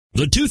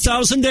The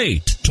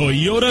 2008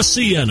 Toyota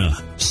Sienna.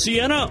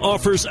 Sienna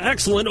offers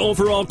excellent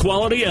overall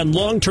quality and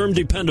long-term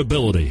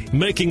dependability,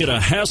 making it a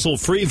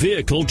hassle-free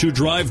vehicle to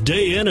drive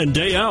day in and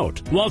day out,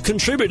 while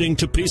contributing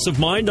to peace of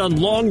mind on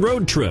long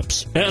road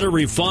trips. Add a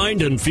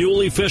refined and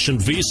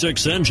fuel-efficient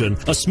V6 engine,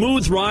 a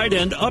smooth ride,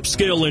 and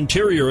upscale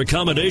interior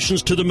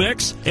accommodations to the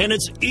mix, and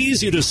it's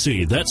easy to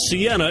see that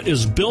Sienna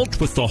is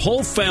built with the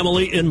whole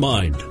family in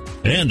mind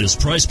and is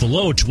priced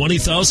below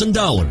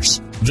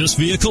 $20,000. This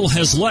vehicle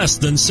has less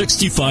than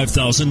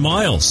 65,000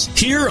 miles.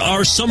 Here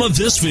are some of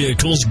this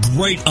vehicle's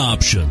great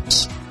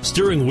options: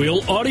 steering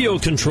wheel audio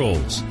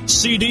controls,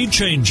 CD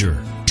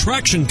changer,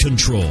 traction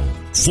control,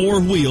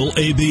 4-wheel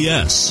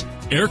ABS,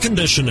 air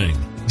conditioning,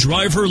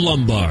 driver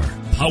lumbar,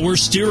 power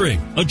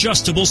steering,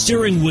 adjustable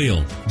steering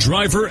wheel,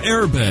 driver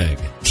airbag,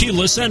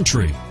 keyless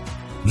entry.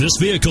 This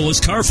vehicle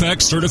is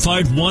Carfax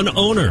certified one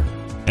owner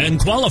and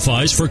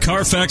qualifies for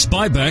Carfax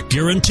buyback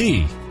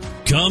guarantee.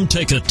 Come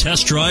take a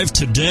test drive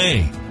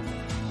today.